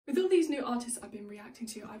With all these new artists I've been reacting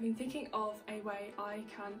to, I've been thinking of a way I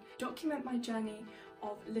can document my journey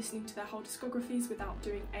of listening to their whole discographies without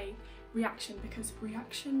doing a reaction, because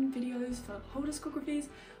reaction videos for whole discographies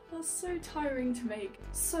are so tiring to make.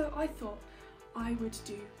 So I thought I would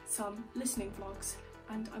do some listening vlogs,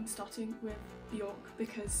 and I'm starting with Björk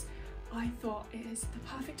because I thought it is the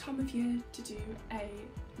perfect time of year to do a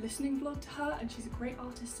listening vlog to her, and she's a great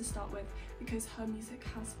artist to start with because her music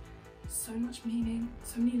has so much meaning,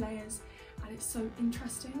 so many layers, and it's so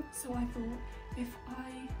interesting. So I thought if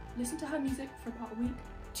I listen to her music for about a week,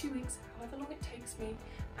 2 weeks, however long it takes me,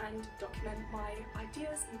 and document my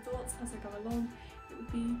ideas and thoughts as I go along, it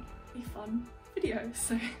would be a fun video.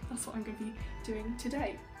 So that's what I'm going to be doing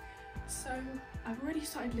today. So I've already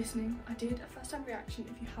started listening. I did a first time reaction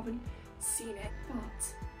if you haven't seen it,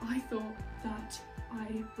 but I thought that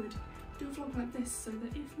I would do a vlog like this so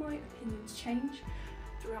that if my opinions change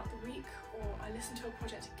throughout the week, or I listen to a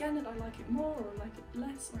project again and I like it more or like it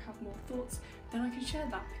less or have more thoughts, then I can share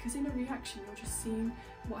that, because in a reaction you're just seeing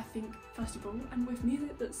what I think first of all, and with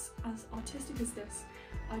music that's as artistic as this,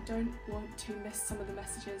 I don't want to miss some of the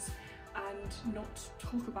messages and not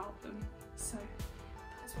talk about them. So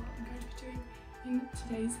that's what I'm going to be doing in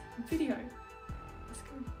today's video. Let's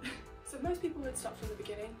go. So most people would start from the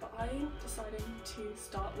beginning, but I'm deciding to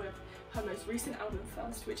start with her most recent album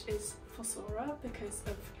first, which is Fossora, because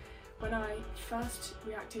of when I first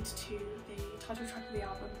reacted to the title track of the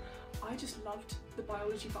album, I just loved the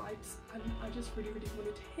biology vibes and I just really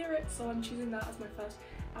wanted to hear it, so I'm choosing that as my first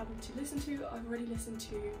album to listen to. I've already listened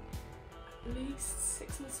to at least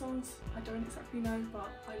 6 of the songs, I don't exactly know,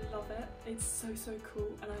 but I love it. It's so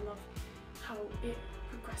cool, and I love how it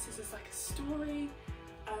progresses as like a story.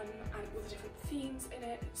 And all the different themes in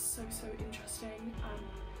it. It's so interesting.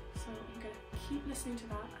 So I'm going to keep listening to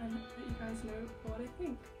that and let you guys know what I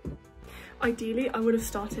think. Ideally I would have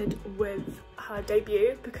started with her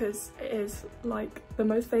debut because it is like the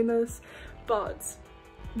most famous, but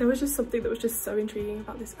there was just something that was just so intriguing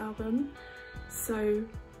about this album, so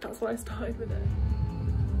that's why I started with it.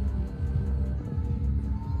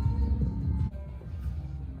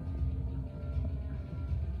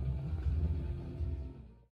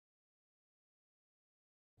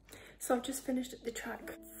 So I've just finished the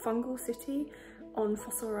track Fungal City on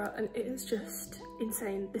Fossora, and it is just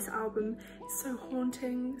insane. This album is so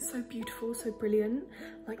haunting, so beautiful, so brilliant.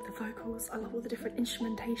 Like the vocals, I love all the different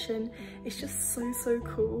instrumentation. It's just so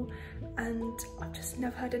cool, and I've just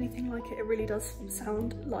never heard anything like it. It really does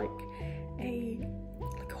sound like a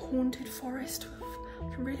haunted forest. I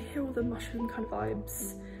can really hear all the mushroom kind of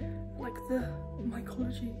vibes, like the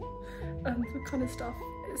mycology and the kind of stuff.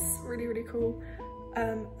 It's really cool.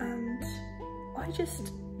 And I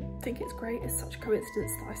just think it's great. It's such a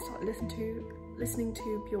coincidence that I started listening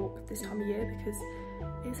to Björk this time of year, because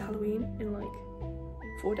it's Halloween in like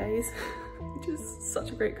 4 days, which is such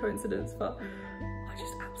a great coincidence, but I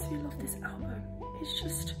just absolutely love this album. It's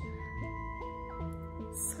just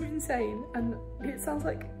so insane, and it sounds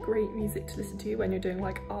like great music to listen to when you're doing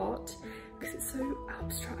like art, because it's so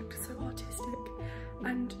abstract, so artistic,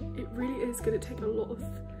 and it really is going to take a lot of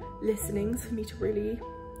listenings for me to really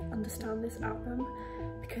understand this album,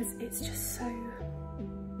 because it's just so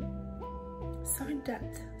in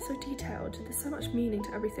depth, so detailed. There's so much meaning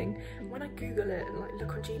to everything. When I Google it and like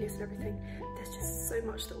look on Genius and everything, there's just so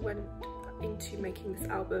much that went into making this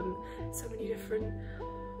album, so many different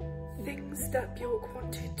things that Björk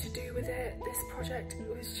wanted to do with it. This project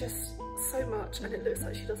was just so much, and it looks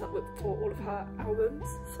like she does that for all of her albums,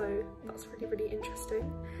 so that's really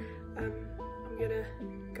interesting. I'm gonna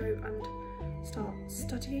go and start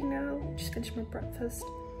studying now. Just finished my breakfast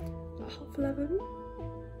at 11:30.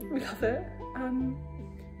 We love it. And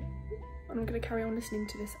I'm gonna carry on listening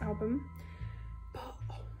to this album. But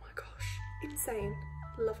oh my gosh, insane.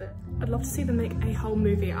 Love it. I'd love to see them make a whole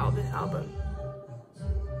movie out of this album.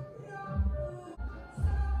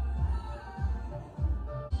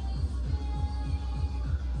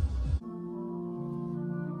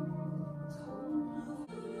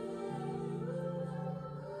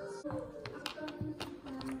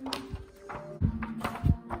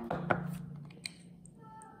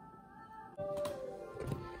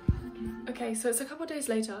 Okay, so it's a couple of days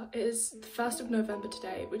later. It is the 1st of November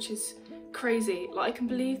today, which is crazy. Like, I can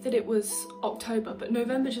believe that it was October, but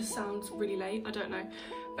November just sounds really late, I don't know.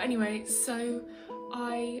 But anyway, so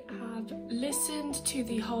I have listened to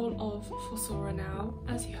the whole of Fossora now,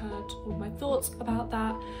 as you heard all my thoughts about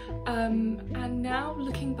that. And now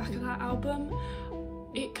looking back at that album,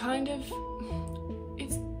 it's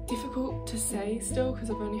difficult to say still because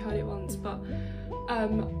I've only heard it once, but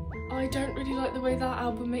I don't really like the way that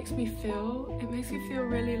album makes me feel. It makes me feel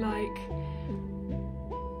really like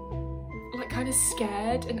kind of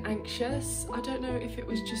scared and anxious. I don't know if it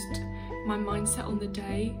was just my mindset on the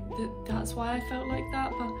day that's why I felt like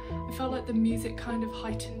that, but I felt like the music kind of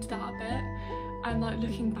heightened that a bit, and like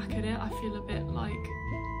looking back at it I feel a bit like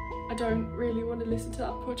I don't really want to listen to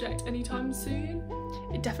that project anytime soon.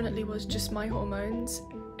 It definitely was just my hormones.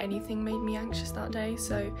 Anything made me anxious that day,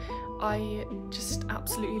 so I just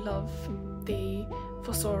absolutely love the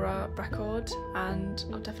Fossora record, and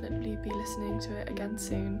I'll definitely be listening to it again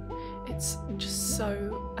soon. It's just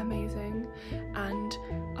so amazing, and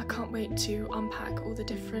I can't wait to unpack all the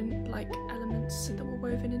different like elements that were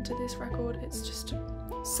woven into this record. It's just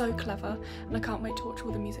so clever, and I can't wait to watch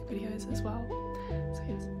all the music videos as well. So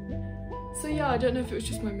yes. So yeah, I don't know if it was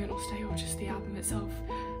just my mental state or just the album itself,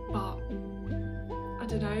 but I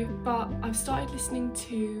don't know. But I've started listening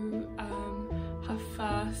to her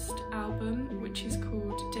first album, which is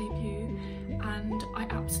called Debut, and I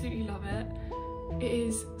absolutely love it. It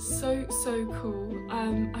is so cool.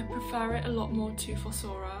 I prefer it a lot more to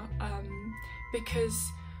Fossora because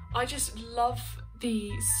I just love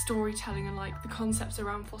the storytelling and like the concepts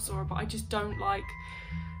around Fossora, but I just don't like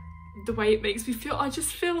the way it makes me feel. I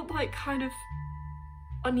just feel like kind of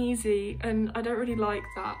uneasy, and I don't really like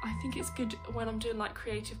that. I think it's good when I'm doing like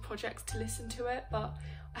creative projects to listen to it, but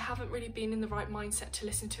I haven't really been in the right mindset to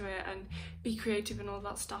listen to it and be creative and all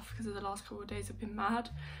that stuff because of the last couple of days have been mad.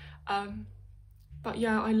 But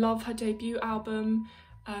yeah, I love her debut album.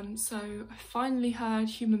 So I finally heard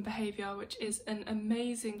Human Behaviour, which is an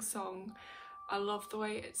amazing song. I love the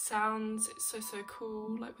way it sounds. It's so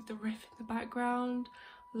cool, like with the riff in the background.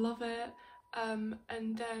 Love it. And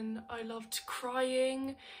then I loved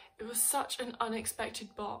Crying. It was such an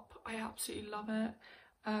unexpected bop. I absolutely love it.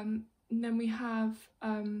 And then we have,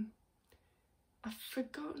 I've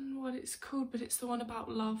forgotten what it's called, but it's the one about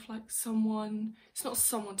love, like someone, it's not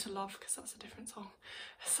Someone to Love because that's a different song.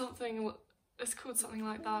 It's called something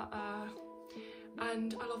like that.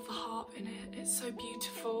 And I love the harp in it. It's so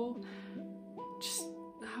beautiful, just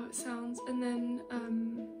how it sounds. And then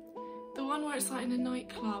the one where it's like in a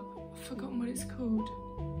nightclub, I've forgotten what it's called.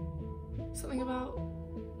 Something about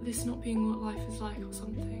this not being what life is like or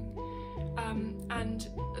something. And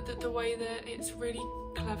the way that it's really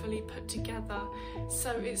cleverly put together,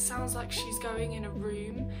 so it sounds like she's going in a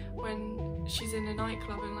room when she's in a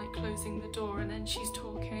nightclub and like closing the door, and then she's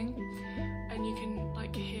talking and you can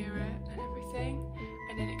like hear it and everything,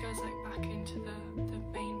 and then it goes like back into the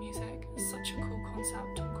main music. It's such a cool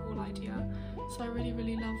concept and cool idea, so I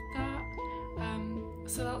really loved that.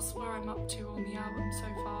 So that's where I'm up to on the album so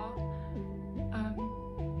far.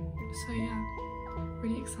 So yeah,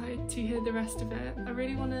 really excited to hear the rest of it. I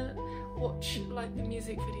really want to watch like the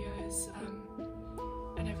music videos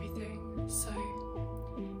and everything, so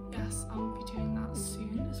yes, I will be doing that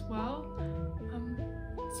soon as well.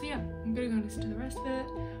 So yeah, I'm gonna go and listen to the rest of it.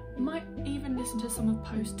 Might even listen to some of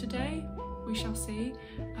Post today, we shall see.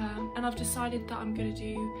 And I've decided that I'm gonna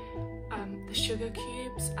do the Sugar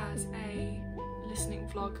Cubes as a listening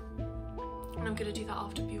vlog, and I'm gonna do that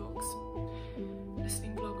after Björk's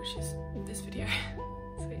listening vlog, which is this video.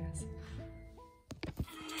 So yes.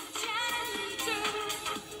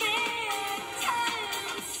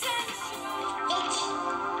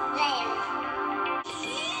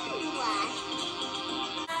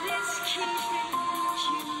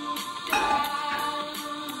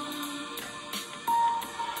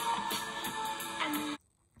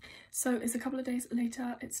 So it's a couple of days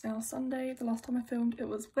later, it's now Sunday. The last time I filmed it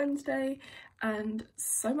was Wednesday, and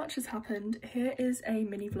so much has happened. Here is a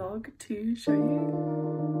mini vlog to show you.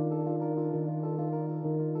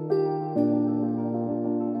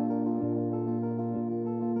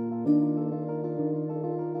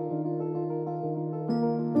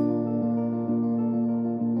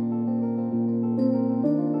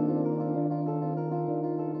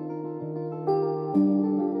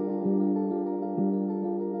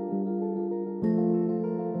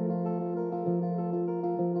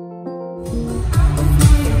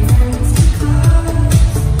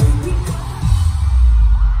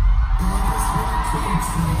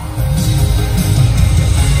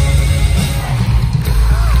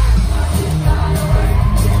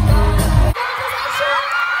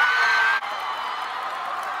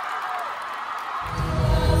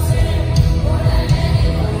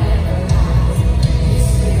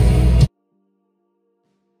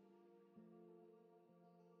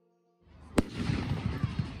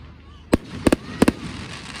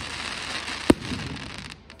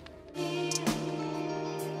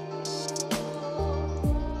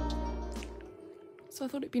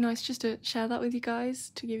 thought it'd be nice just to share that with you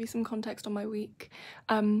guys to give you some context on my week.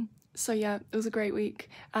 So yeah, it was a great week,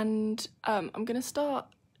 and I'm gonna start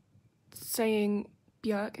saying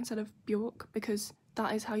Björk instead of Björk because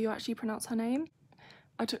that is how you actually pronounce her name.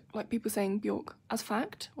 I took like people saying Björk as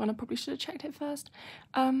fact when I probably should have checked it first.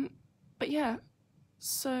 But yeah,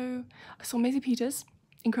 so I saw Maisie Peters,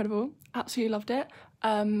 incredible, absolutely loved it.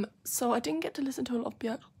 So I didn't get to listen to a lot of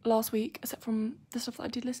Björk last week, except from the stuff that I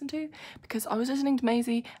did listen to, because I was listening to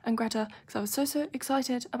Maisie and Greta because I was so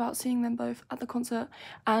excited about seeing them both at the concert,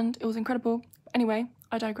 and it was incredible. Anyway,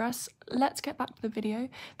 I digress. Let's get back to the video.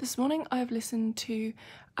 This morning I have listened to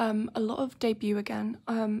a lot of Debut again,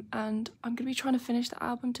 and I'm going to be trying to finish the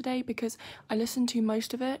album today because I listened to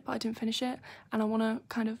most of it but I didn't finish it, and I want to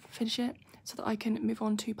kind of finish it so that I can move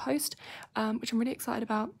on to Post, which I'm really excited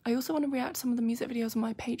about. I also want to react to some of the music videos on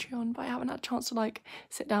my Patreon, but I haven't had a chance to like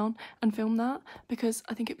sit down and film that because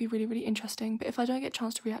I think it'd be really interesting. But if I don't get a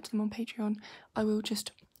chance to react to them on Patreon, I will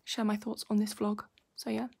just share my thoughts on this vlog. So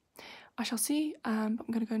yeah, I shall see. But I'm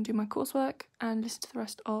going to go and do my coursework and listen to the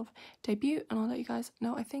rest of Debut, and I'll let you guys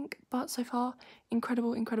know what I think. But so far,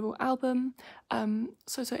 incredible album.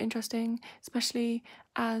 So interesting, especially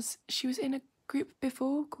as she was in a group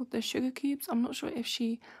before called the Sugar Cubes. I'm not sure if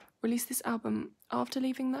she released this album after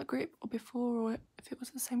leaving that group or before, or if it was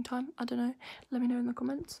at the same time. I don't know, let me know in the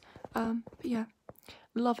comments. But yeah,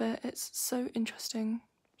 love it. It's so interesting,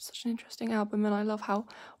 such an interesting album, and I love how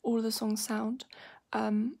all of the songs sound.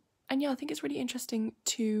 And yeah, I think it's really interesting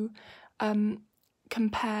to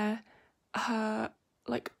compare her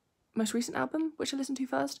like most recent album, which I listened to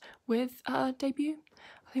first, with her Debut.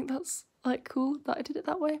 I think that's like cool that I did it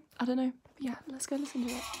that way. I don't know, but yeah, let's go listen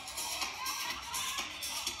to it.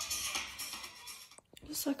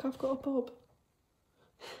 Looks like I've got a bob.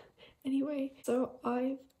 Anyway, so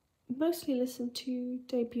I've mostly listened to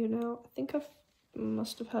Debut now. I think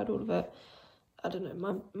must have heard all of it. I don't know,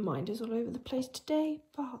 my mind is all over the place today,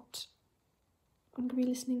 but I'm gonna be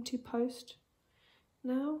listening to Post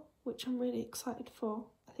now, which I'm really excited for.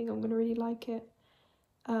 I think I'm gonna really like it.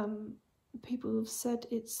 People have said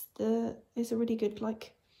it's a really good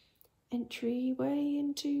like entryway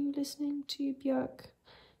into listening to Björk,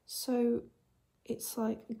 so it's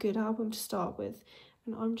like a good album to start with.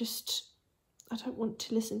 And I don't want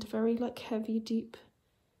to listen to very like heavy deep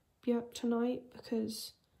Björk tonight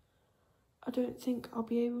because I don't think I'll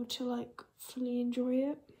be able to like fully enjoy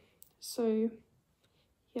it. So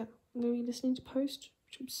yeah, I'm gonna be listening to Post,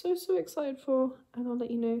 which I'm so excited for, and I'll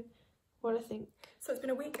let you know what I think. So it's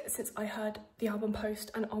been a week since I heard the album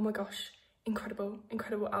Post, and oh my gosh, incredible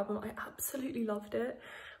album. I absolutely loved it.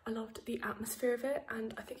 I loved the atmosphere of it,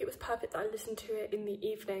 and I think it was perfect that I listened to it in the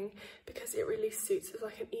evening because it really suits as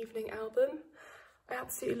like an evening album. I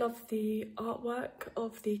absolutely love the artwork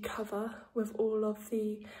of the cover with all of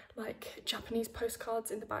the like Japanese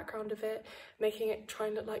postcards in the background of it, making it try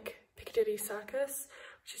and look like Piccadilly Circus,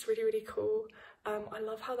 which is really cool. I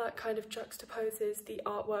love how that kind of juxtaposes the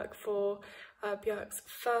artwork for Björk's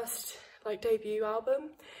first like debut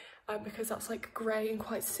album, because that's like grey and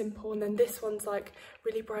quite simple, and then this one's like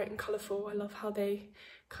really bright and colourful. I love how they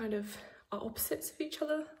kind of are opposites of each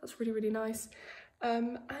other. That's really nice.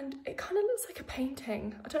 And it kind of looks like a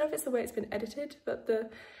painting. I don't know if it's the way it's been edited, but the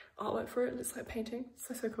artwork for it looks like a painting.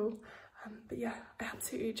 So cool. But yeah, I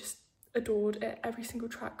absolutely just adored it. Every single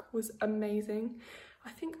track was amazing. I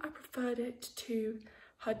think I preferred it to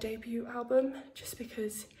her debut album just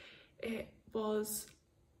because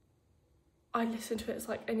I listened to it as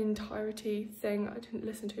like an entirety thing. I didn't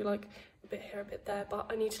listen to like a bit here, a bit there,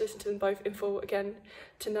 but I need to listen to them both in full again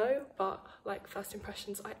to know. But like first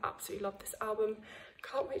impressions, I absolutely love this album.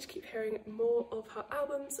 Can't wait to keep hearing more of her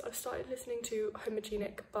albums. I've started listening to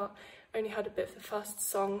Homogenic, but I only had a bit of the first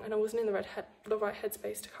song and I wasn't in the right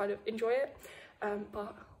headspace to kind of enjoy it.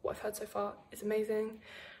 But what I've heard so far is amazing.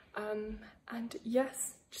 And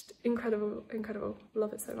yes, just incredible,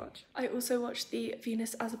 love it so much. I also watched the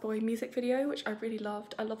Venus as a Boy music video, which I really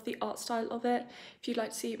loved. I love the art style of it. If you'd like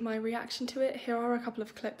to see my reaction to it, here are a couple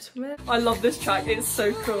of clips from it. I love this track, it's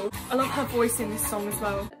so cool. I love her voice in this song as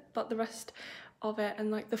well. But the rest of it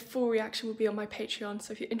and like the full reaction will be on my Patreon,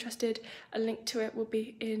 so if you're interested, a link to it will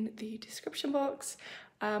be in the description box.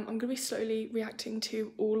 I'm gonna be slowly reacting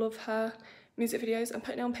to all of her music videos and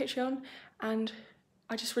putting it on Patreon, and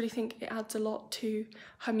I just really think it adds a lot to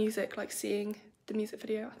her music, like seeing the music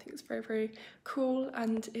video. I think it's very cool,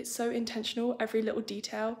 and it's so intentional, every little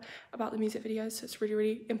detail about the music videos, so it's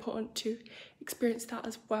really important to experience that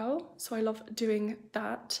as well. So I love doing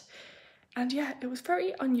that. And yeah, it was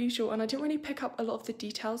very unusual, and I didn't really pick up a lot of the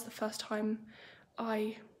details the first time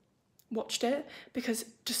I watched it because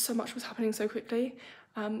just so much was happening so quickly.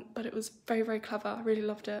 but it was very, very clever. I really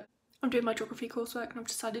loved it. I'm doing my geography coursework and I've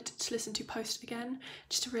decided to listen to Post again,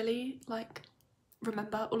 just to really like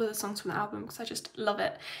remember all of the songs from the album because I just love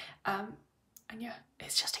it. And yeah,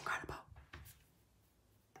 it's just incredible.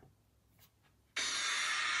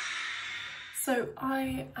 So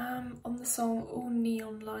I am on the song All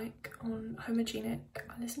Neon Like on Homogenic.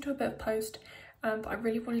 I listened to a bit of Post, but I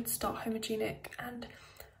really wanted to start Homogenic, and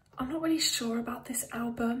I'm not really sure about this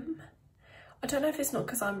album. I don't know if it's not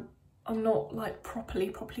because I'm not like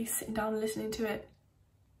properly sitting down and listening to it.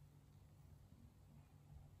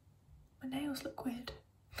 My nails look weird.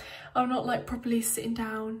 I'm not like properly sitting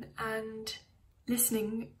down and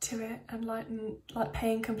listening to it and like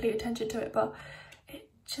paying complete attention to it, but it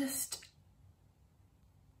just,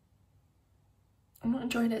 I'm not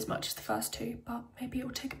enjoying it as much as the first two, but maybe it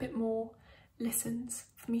will take a bit more listens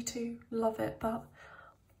for me to love it, but I'm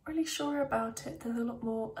not really sure about it. There's a lot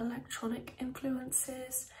more electronic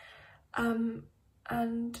influences, and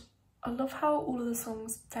I love how all of the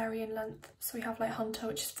songs vary in length. So we have like Hunter,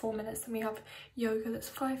 which is 4 minutes, then we have Yoga that's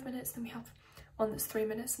 5 minutes, then we have one that's 3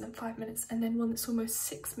 minutes and then 5 minutes, and then one that's almost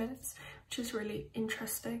 6 minutes, which is really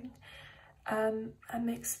interesting, and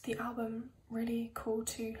makes the album really cool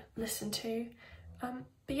to listen to.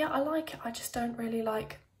 But yeah, I like it. I just don't really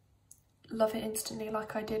like love it instantly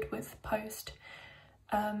like I did with Post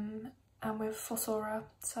and with Fossora.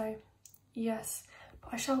 So yes,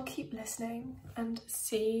 but I shall keep listening and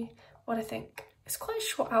see what I think. It's quite a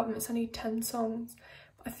short album, it's only 10 songs.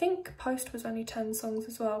 I think Post was only 10 songs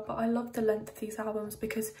as well, but I love the length of these albums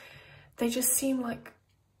because they just seem like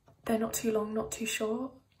they're not too long, not too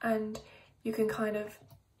short, and you can kind of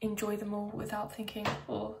enjoy them all without thinking,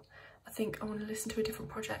 oh, I think I want to listen to a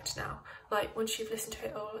different project now. Like once you've listened to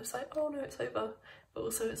it all, it's like, oh no, it's over. But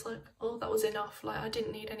also it's like, oh, that was enough. Like I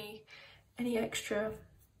didn't need any extra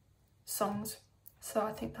songs. So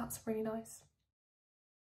I think that's really nice.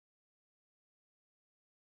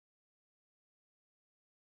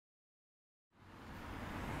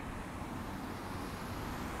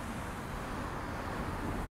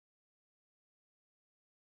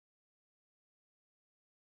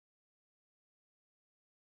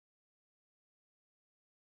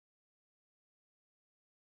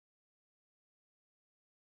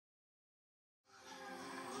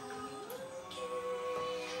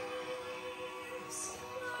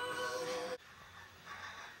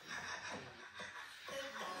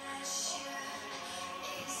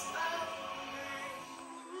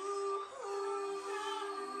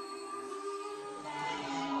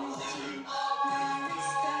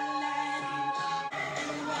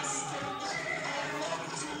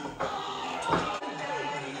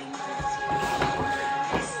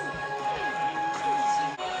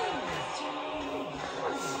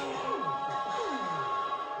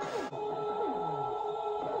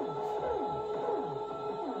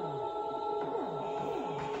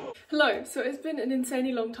 Hello, so it's been an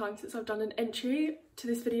insanely long time since I've done an entry to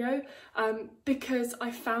this video because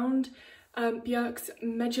I found Björk's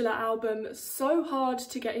Medulla album so hard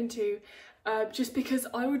to get into just because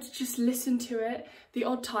I would just listen to it the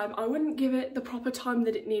odd time. I wouldn't give it the proper time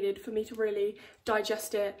that it needed for me to really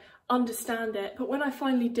digest it, understand it, but when I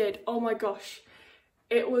finally did, oh my gosh,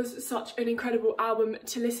 it was such an incredible album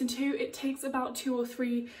to listen to. It takes about 2 or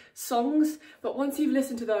 3 songs, but once you've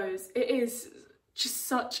listened to those, it is just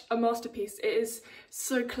such a masterpiece. It is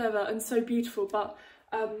so clever and so beautiful, but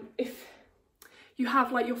if you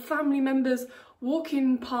have like your family members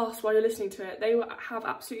walking past while you're listening to it, they will have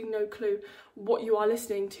absolutely no clue what you are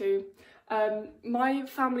listening to. My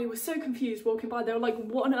family was so confused walking by. They were like,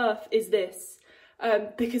 what on earth is this?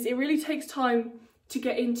 Because it really takes time to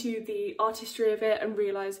get into the artistry of it and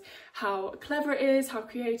realise how clever it is, how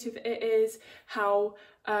creative it is, how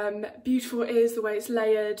beautiful it is, the way it's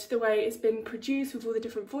layered, the way it's been produced with all the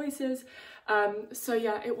different voices. So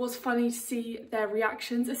yeah, it was funny to see their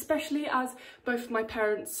reactions, especially as both of my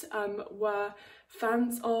parents were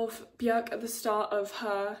fans of Björk at the start of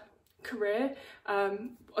her career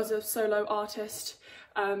as a solo artist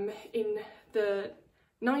in the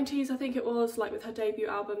 90s, I think it was, like with her debut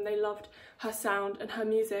album. They loved her sound and her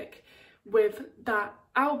music with that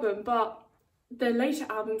album, but their later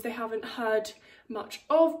albums they haven't heard much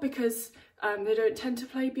of because they don't tend to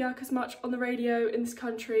play Björk as much on the radio in this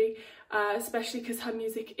country, especially because her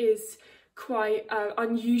music is quite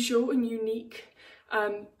unusual and unique,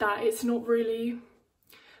 that it's not really,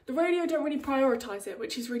 the radio don't really prioritise it,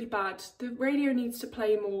 which is really bad. The radio needs to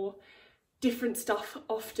play more different stuff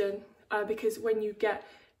often, because when you get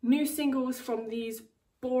new singles from these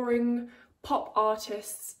boring pop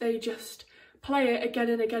artists, they just play it again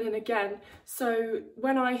and again and again. So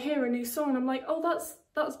when I hear a new song, I'm like, oh,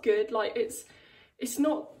 good. Like it's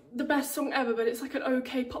not the best song ever, but it's like an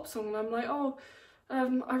okay pop song, and I'm like, oh,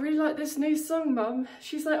 I really like this new song, Mum.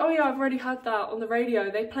 She's like, oh yeah, I've already had that on the radio.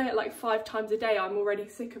 They play it like 5 times a day. I'm already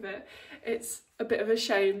sick of it. It's a bit of a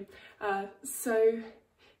shame. So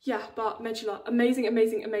yeah, but Medulla, amazing,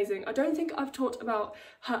 amazing, amazing. I don't think I've talked about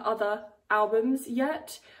her other albums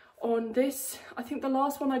yet on this. I think the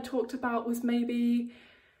last one I talked about was maybe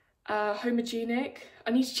homogenic.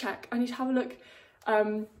 I need to check. I need to have a look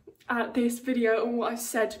at this video and what I've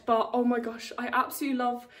said, but oh my gosh, I absolutely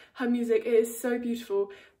love her music. It is so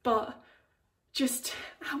beautiful, but just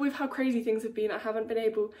with how crazy things have been, I haven't been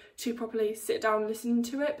able to properly sit down and listen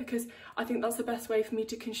to it, because I think that's the best way for me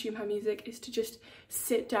to consume her music, is to just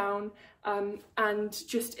sit down and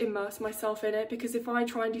just immerse myself in it. Because if I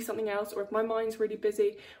try and do something else, or if my mind's really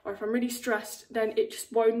busy, or if I'm really stressed, then it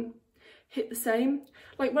just won't hit the same.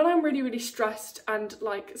 Like when I'm really, really stressed and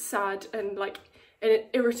like sad and like in an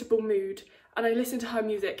irritable mood, and I listen to her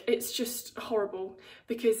music, it's just horrible,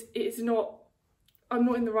 because I'm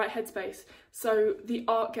not in the right headspace, so the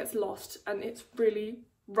art gets lost and it's really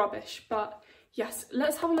rubbish. But yes,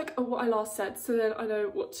 let's have a look at what I last said, so then I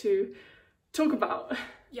know what to talk about.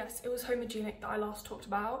 Yes, it was homogenic that I last talked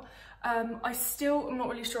about. I still am not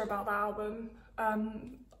really sure about that album.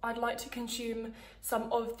 I'd like to consume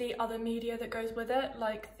some of the other media that goes with it,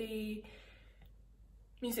 like the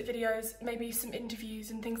music videos, maybe some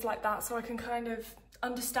interviews and things like that, so I can kind of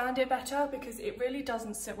understand it better, because it really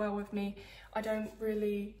doesn't sit well with me. I don't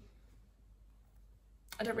really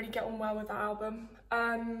get on well with that album,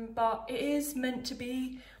 but it is meant to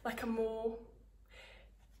be like a more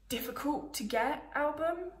difficult to get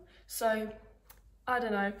album, so I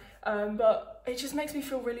don't know, but it just makes me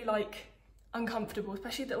feel really like uncomfortable,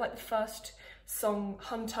 especially that like the first song,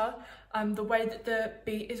 Hunter, the way that the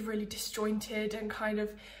beat is really disjointed and kind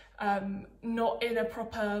of not in a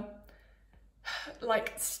proper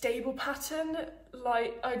like stable pattern.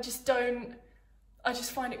 Like I just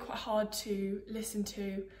find it quite hard to listen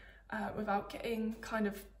to without getting kind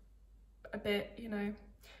of a bit, you know,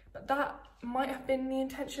 but that might have been the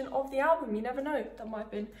intention of the album. You never know, that might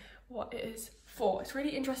have been what it is for. It's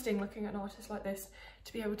really interesting looking at an artist like this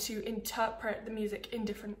to be able to interpret the music in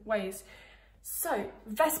different ways. So,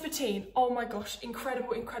 Vespertine, oh my gosh,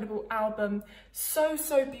 incredible, incredible album. So,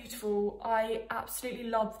 so beautiful. I absolutely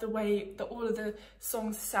love the way that all of the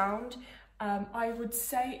songs sound. I would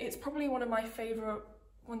say it's probably one of my favourite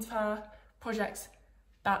ones of her projects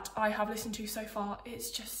that I have listened to so far.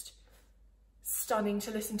 It's just stunning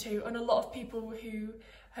to listen to, and a lot of people who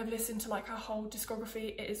have listened to like her whole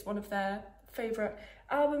discography, it is one of their favourite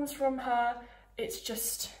albums from her. It's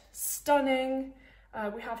just stunning.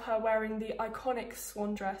 We have her wearing the iconic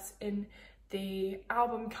swan dress in the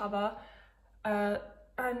album cover,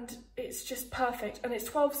 and it's just perfect, and it's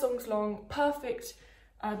 12 songs long, perfect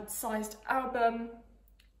sized album.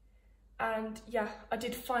 And yeah, I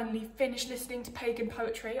did finally finish listening to Pagan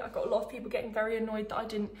Poetry. I got a lot of people getting very annoyed that I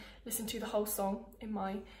didn't listen to the whole song in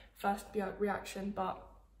my first Björk reaction, but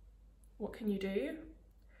what can you do?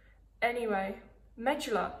 Anyway,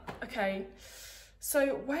 Medulla. Okay,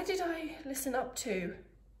 so where did I listen up to?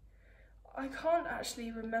 I can't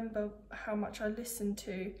actually remember how much I listened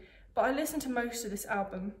to, but I listened to most of this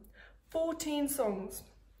album. 14 songs.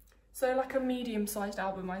 So like a medium-sized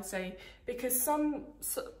album, I'd say, because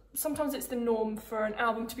sometimes it's the norm for an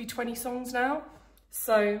album to be 20 songs now,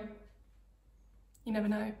 so you never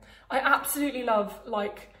know. I absolutely love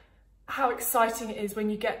like how exciting it is when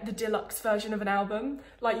you get the deluxe version of an album.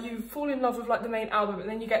 Like you fall in love with like the main album, and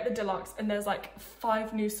then you get the deluxe and there's like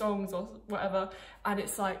 5 new songs or whatever, and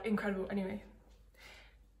it's like incredible. Anyway,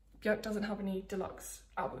 Björk doesn't have any deluxe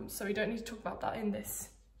albums, so we don't need to talk about that in this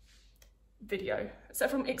video, except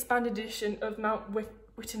from expanded edition of Mount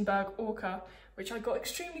Wittenberg Orca, which I got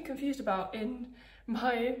extremely confused about in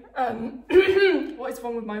my what is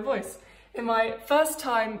wrong with my voice, in my first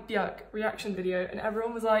time Björk reaction video, and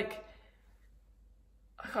everyone was like,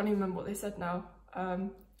 I can't even remember what they said now,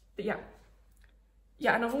 but yeah,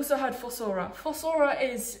 and I've also heard Fossora. Fossora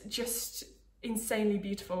is just insanely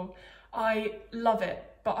beautiful. I love it,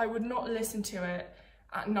 but I would not listen to it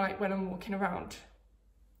at night when I'm walking around.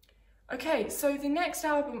 Okay, so the next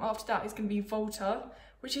album after that is going to be Volta,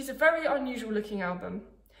 which is a very unusual looking album.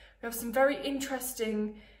 We have some very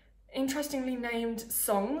interestingly named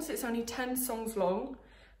songs. It's only 10 songs long.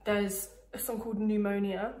 There's a song called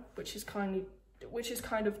Pneumonia, which is kind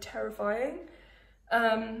of terrifying.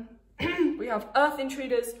 We have Earth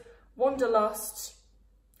Intruders, Wanderlust,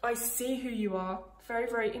 I See Who You Are. Very,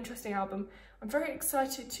 very interesting album. I'm very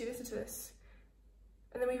excited to listen to this.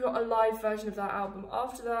 And then we've got a live version of that album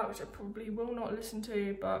after that, which I probably will not listen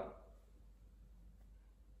to, but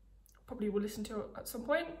probably will listen to at some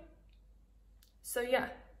point. So yeah,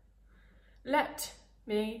 let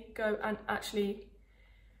me go and actually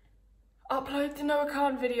upload the Noah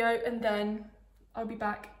Khan video, and then I'll be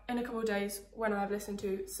back in a couple of days when I've listened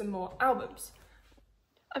to some more albums.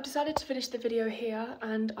 I've decided to finish the video here,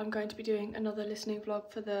 and I'm going to be doing another listening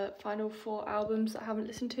vlog for the final 4 albums that I haven't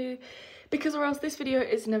listened to, because or else this video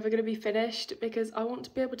is never going to be finished, because I want to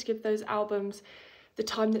be able to give those albums the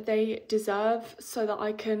time that they deserve so that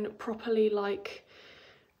I can properly like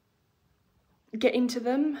get into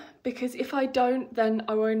them, because if I don't, then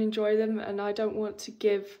I won't enjoy them, and I don't want to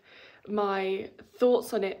give my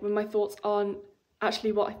thoughts on it when my thoughts aren't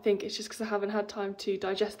actually what I think. It's just because I haven't had time to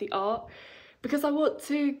digest the art, because I want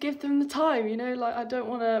to give them the time, you know, like I don't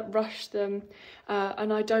want to rush them,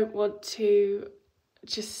 and I don't want to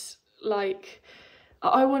just like,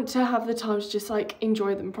 I want to have the time to just like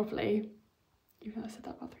enjoy them properly, even though I said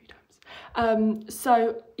that about 3 times.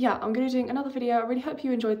 So yeah, I'm going to be doing another video. I really hope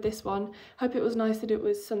you enjoyed this one. Hope it was nice that it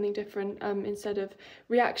was something different instead of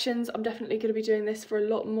reactions. I'm definitely going to be doing this for a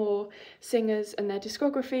lot more singers and their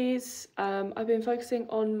discographies. I've been focusing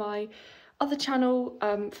on my other channel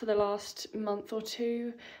for the last month or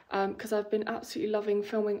 2 because I've been absolutely loving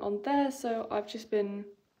filming on there, so I've just been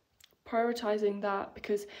prioritising that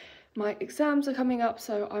because my exams are coming up,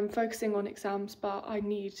 so I'm focusing on exams, but I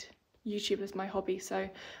need YouTube as my hobby, so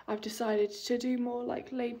I've decided to do more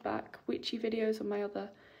like laid back witchy videos on my other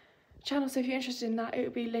channel. So if you're interested in that, it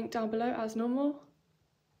will be linked down below as normal.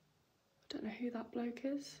 I don't know who that bloke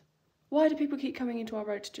is. Why do people keep coming into our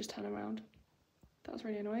road to just turn around? That was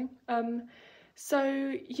really annoying.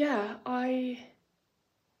 So yeah, I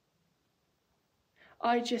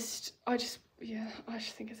just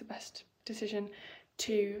think it's the best decision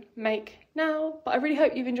to make now. But I really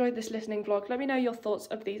hope you've enjoyed this listening vlog. Let me know your thoughts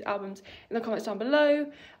of these albums in the comments down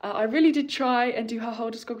below. I really did try and do her whole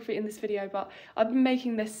discography in this video, but I've been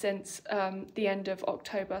making this since the end of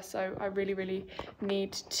October, so I really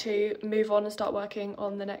need to move on and start working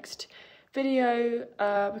on the next video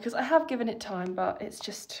because I have given it time, but it's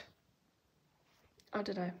just, I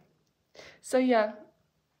don't know. So yeah,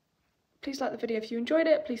 please like the video if you enjoyed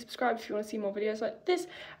it, please subscribe if you want to see more videos like this,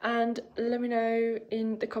 and let me know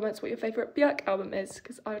in the comments what your favourite Björk album is,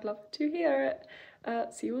 because I would love to hear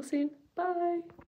it. See you all soon, bye!